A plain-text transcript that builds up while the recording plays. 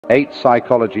8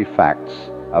 psychology facts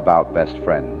about best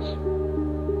friends.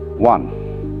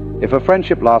 1. If a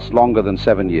friendship lasts longer than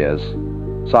 7 years,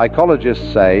 psychologists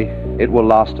say it will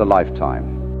last a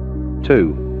lifetime.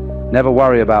 2. Never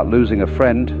worry about losing a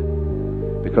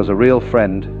friend, because a real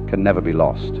friend can never be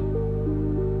lost.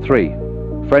 3.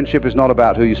 Friendship is not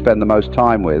about who you spend the most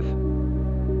time with.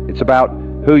 It's about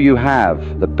who you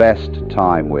have the best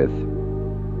time with.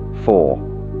 4.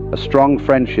 A strong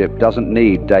friendship doesn't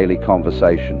need daily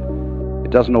conversation.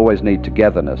 It doesn't always need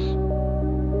togetherness.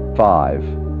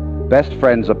 5. Best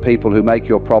friends are people who make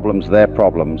your problems their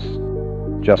problems,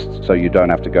 just so you don't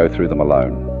have to go through them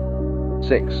alone.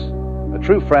 6. A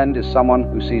true friend is someone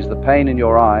who sees the pain in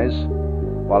your eyes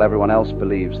while everyone else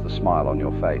believes the smile on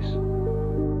your face.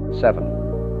 7.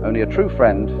 Only a true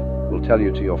friend will tell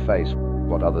you to your face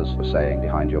what others are saying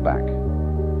behind your back.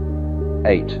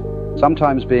 8.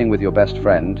 Sometimes being with your best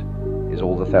friend is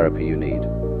all the therapy you need.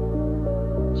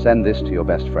 Send this to your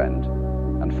best friend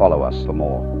and follow us for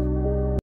more.